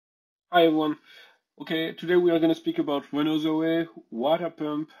Hi everyone. Okay, today we are going to speak about Renault Zoé, water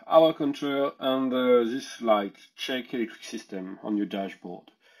pump, hour control, and this light check electric system on your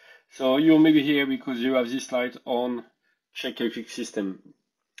dashboard. So you're maybe here because you have this light on check electric system.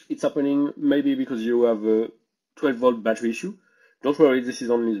 It's happening maybe because you have a 12-volt battery issue. Don't worry, this is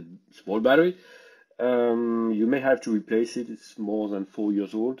only a small battery. You may have to replace it. It's more than 4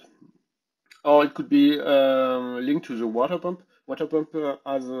 years old. Or it could be linked to the water pump. Water pump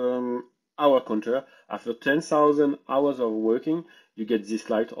has hour counter. After 10,000 hours of working, you get this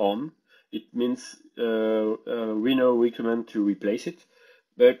light on. It means Renault recommend to replace it,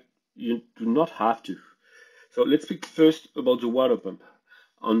 but you do not have to. So let's speak first about the water pump.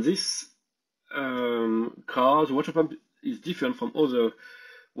 On this car, the water pump is different from other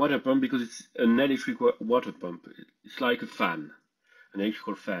water pump because it's an electric water pump. It's like a fan, an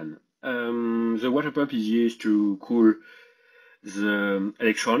electrical fan. The water pump is used to cool the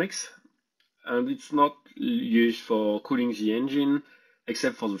electronics, and it's not used for cooling the engine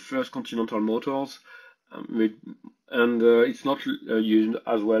except for the first Continental motors, and it's not used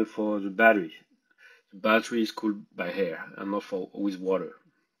as well for the battery. The battery is cooled by air and not with water.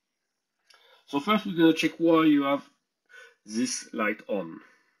 So first we're going to check why you have this light on.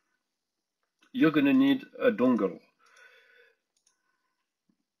 You're going to need a dongle.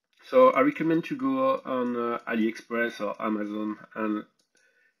 So I recommend to go on AliExpress or Amazon and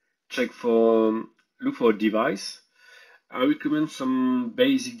look for a device. I recommend some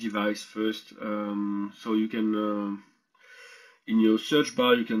basic device first. So you can, in your search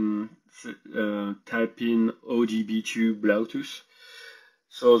bar, you can type in ODB2 Bluetooth.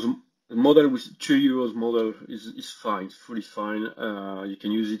 So the model with €2 model is fine, it's fully fine. You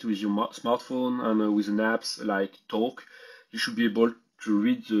can use it with your smartphone and with an apps like Talk. You should be able to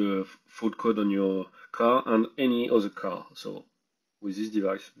read the fault code on your car and any other car. So with this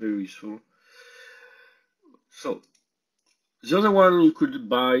device, very useful. So the other one you could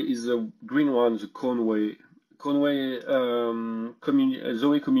buy is the green one, the Conway.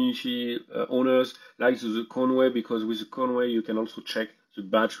 Zoe community owners like the Conway because with the Conway you can also check the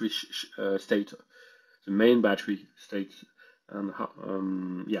battery state, the main battery state, and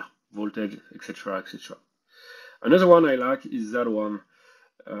voltage, etc., etc. Another one I like is that one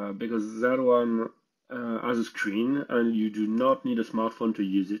because that one has a screen and you do not need a smartphone to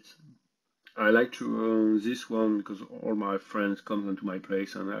use it. I like to this one because all my friends come into my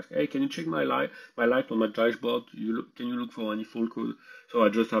place and ask, "Hey, can you check my light on my dashboard? Can you look for any fault code?" So I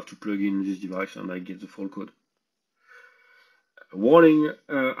just have to plug in this device and I get the fault code. Warning: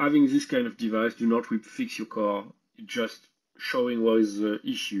 having this kind of device, do not fix your car. It's just showing what is the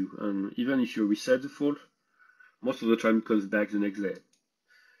issue, and even if you reset the fault, most of the time it comes back the next day.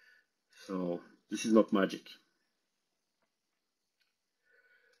 So this is not magic.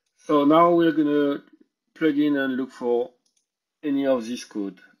 So now we're gonna plug in and look for any of this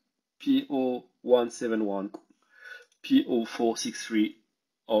code, P0171, P0463,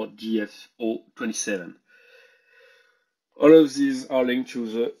 or DF027. All of these are linked to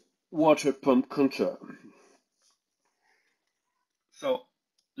the water pump counter. So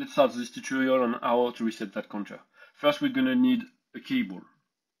let's start this tutorial on how to reset that counter. First, we're gonna need a cable.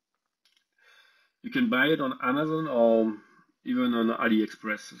 You can buy it on Amazon or even on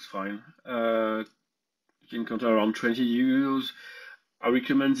AliExpress, it's fine. You can counter around €20. I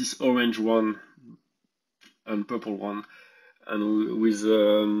recommend this orange one and purple one, and with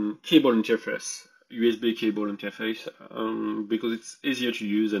cable interface, USB cable interface, because it's easier to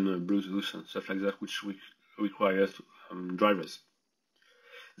use than Bluetooth and stuff like that, which requires drivers.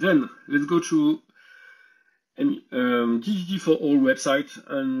 Then let's go to Data.Write website,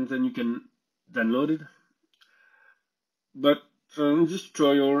 and then you can download it. But in this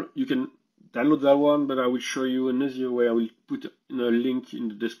tutorial, you can download that one, but I will show you another way. I will put a link in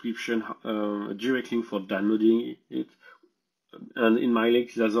the description, a direct link for downloading it. And in my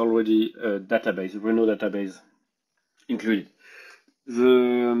link, there's already a database, a Renault database included.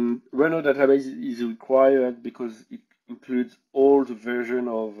 The Renault database is required because it includes all the version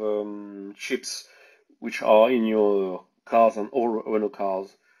of chips which are in your cars and all Renault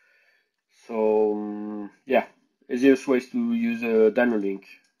cars. So yeah, easiest way is to use a download link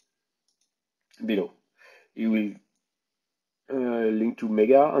below. You will link to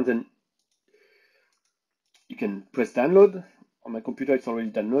Mega, and then you can press download. On my computer, it's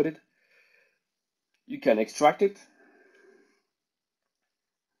already downloaded. You can extract it.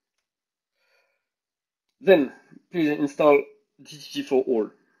 Then please install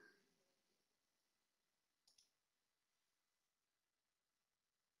DT4All.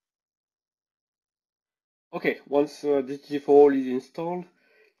 Okay, once DT4All is installed,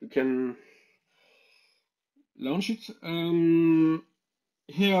 You can launch it.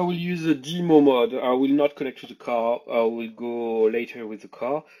 Here I will use the demo mode. I will not connect to the car. I will go later with the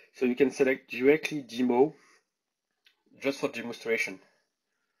car. So you can select directly demo just for demonstration.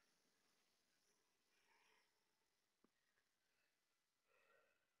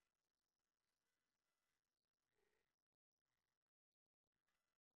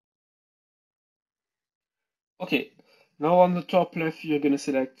 Okay, now on the top left you're going to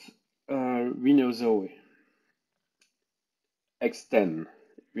select Renault Zoé. X10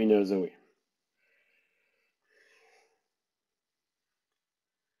 Renault Zoé.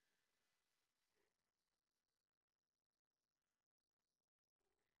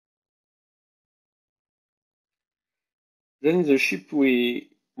 Then the chip we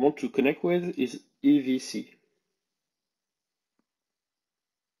want to connect with is EVC.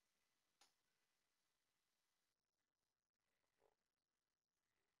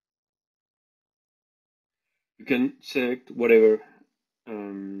 You can select whatever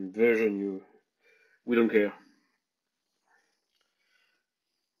version we don't care.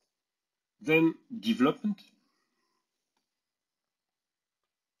 Then development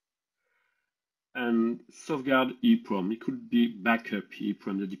and safeguard EEPROM. It could be backup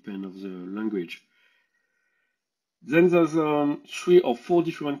EEPROM, that depends on the language. Then there's 3 or 4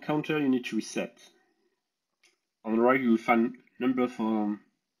 different counters you need to reset. On the right you will find number for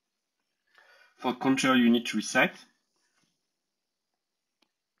counter you need to reset.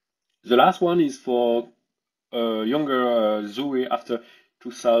 The last one is for younger Zoe after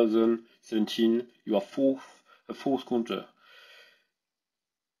 2017. You are a fourth counter.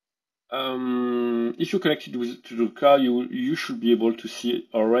 If you connect it to the car, you should be able to see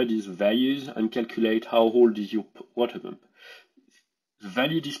already the values and calculate how old is your water pump. The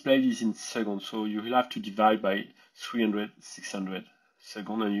value displayed is in seconds, so you will have to divide by 300, 600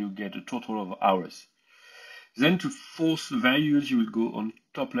 seconds, and you get a total of hours. Then to force the values, you will go on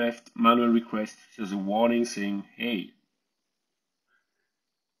top left, manual request. There's a warning saying, hey,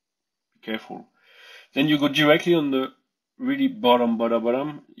 be careful. Then you go directly on the really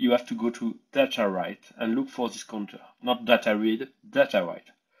bottom, you have to go to Data.Write and look for this counter. Not data read,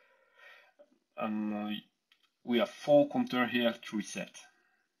 Data.Write. And we have 4 counters here to reset.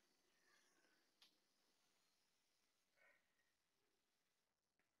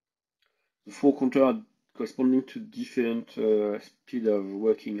 The 4 counters are corresponding to different speed of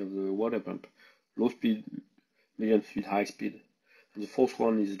working of the water pump. Low speed, medium speed, high speed. And the 4th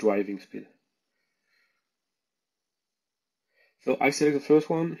one is driving speed. So I select the first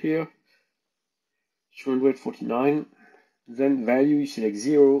one here, 249. Then value you select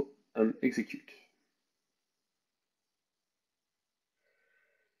 0 and execute.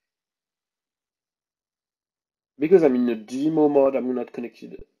 Because I'm in a demo mode, I'm not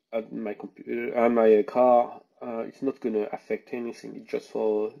connected at my computer and my car. It's not going to affect anything. It's just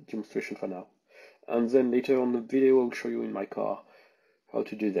for demonstration for now. And then later on the video, I'll show you in my car how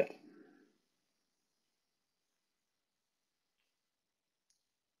to do that.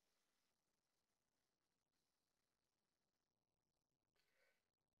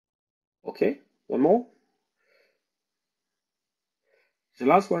 Okay, one more. The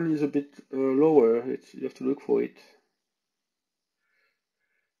last one is a bit lower. You have to look for it.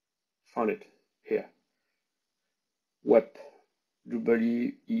 Found it here. WEP,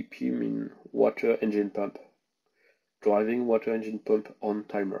 WEP mean water engine pump. Driving water engine pump on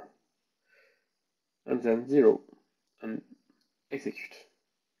timer. And then 0 and execute.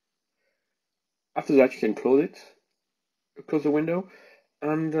 After that, you can close it, close the window,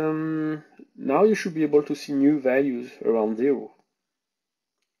 and now you should be able to see new values around 0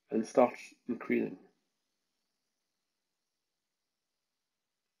 and start increasing.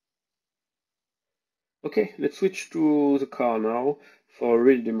 Okay, let's switch to the car now for a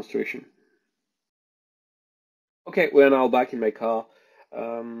real demonstration. Okay, we're now back in my car.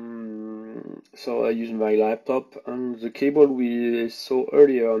 So I use my laptop and the cable we saw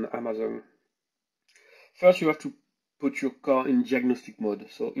earlier on Amazon. First, you have to put your car in diagnostic mode.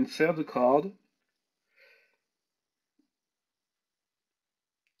 So insert the card,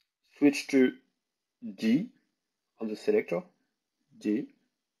 switch to D on the selector, D.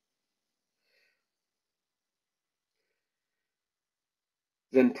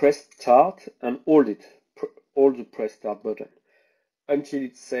 Then press start and hold it, hold the press start button until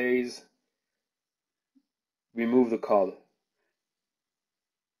it says remove the card.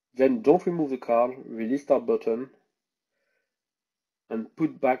 Then don't remove the card, release start button and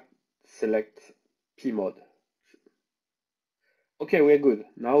put back select P mode. Okay, we're good.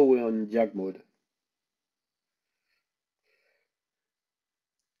 Now we're on diag mode.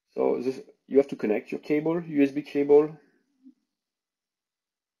 So this, you have to connect your cable, USB cable.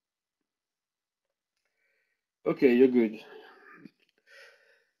 Okay, you're good.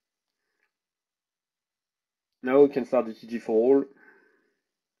 Now we can start the TG for all.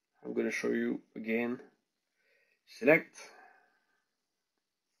 I'm going to show you again. Select.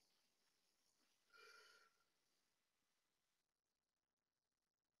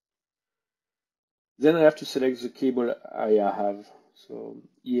 Then I have to select the cable I have. So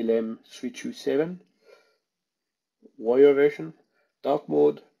ELM327, wire version, dark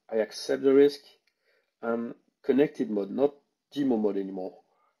mode, I accept the risk, and connected mode, not demo mode anymore.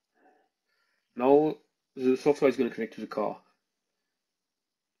 Now the software is going to connect to the car.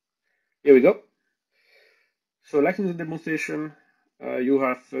 Here we go. So like in the demonstration, you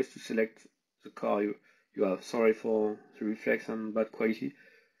have first to select the car you have. Sorry for the reflex and bad quality.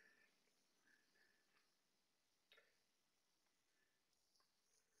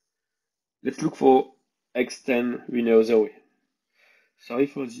 Let's look for X10 Renault Zoé. Sorry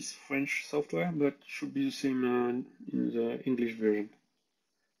for this French software, but it should be the same in the English version.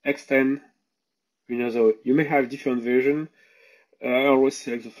 X10 Renault Zoé. You may have different version. I always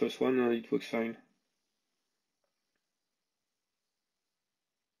select the first one and it works fine.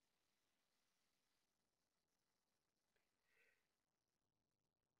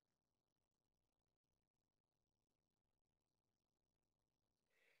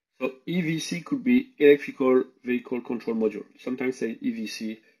 So EVC could be electrical vehicle control module. Sometimes say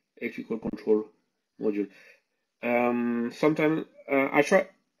EVC, electrical control module. Sometimes I try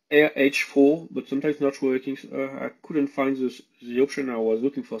RH4, but sometimes not working. I couldn't find the option I was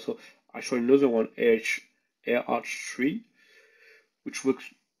looking for, so I tried another one, RH3, which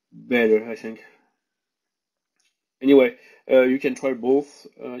works better, I think. Anyway, you can try both.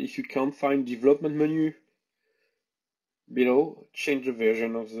 If you can't find development menu below, change the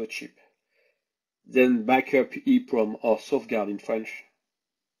version of the chip. Then backup EEPROM or sauvegarde in French.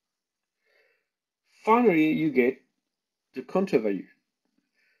 Finally, you get the counter value.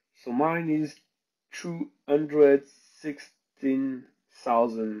 So mine is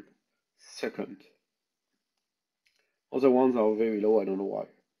 216,000 seconds. Other ones are very low, I don't know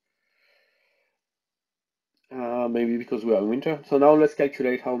why. Maybe because we are in winter. So now let's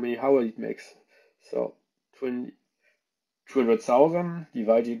calculate how many hours it makes. So 200,000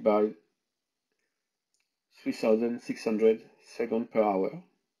 divided by 3,600 seconds per hour.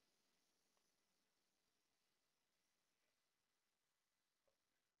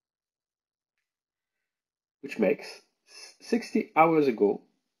 Which makes 60 hours ago,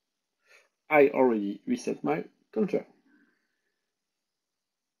 I already reset my counter.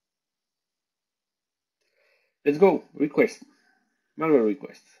 Let's go, request, manual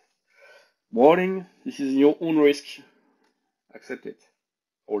request. Warning, this is your own risk. Accept it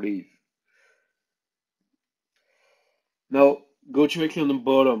or leave. Now, go directly on the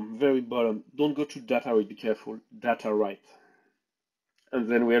bottom, very bottom. Don't go to Data.Write, be careful, Data.Write. And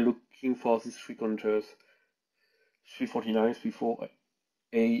then we are looking for these three counters, 349,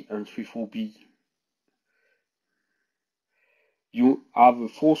 34A, and 34B. You have a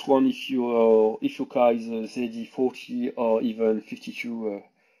fourth one if your car is a ZD40 or even 52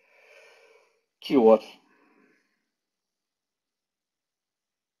 kilowatt.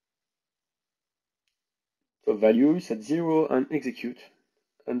 So value is at 0 and execute,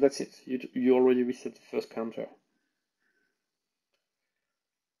 and that's it. You already reset the first counter.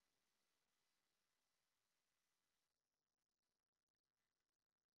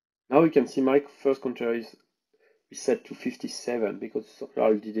 Now you can see my first counter is reset to 57 because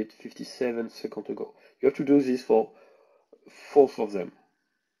I did it 57 seconds ago. You have to do this for four of them,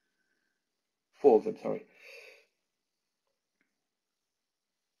 sorry.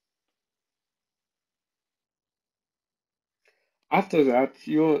 After that,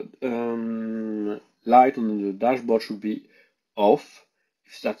 your light on the dashboard should be off.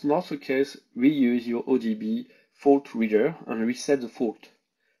 If that's not the case, reuse your ODB fault reader and reset the fault.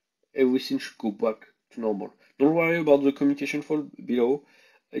 Everything should go back to normal. Don't worry about the communication fault below.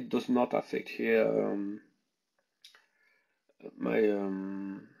 It does not affect here my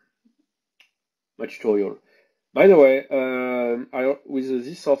tutorial. By the way, with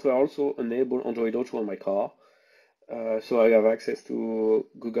this software I also enable Android Auto on my car. So I have access to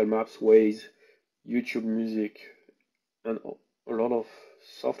Google Maps, Waze, YouTube Music, and a lot of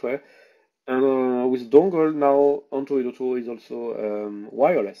software. And with dongle now, Android Auto is also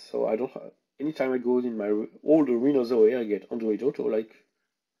wireless. So I don't have, anytime I go in my older Renault Zoé, I get Android Auto like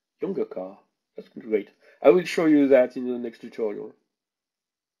younger car. That's great. I will show you that in the next tutorial.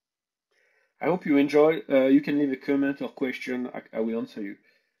 I hope you enjoy. You can leave a comment or question. I will answer you.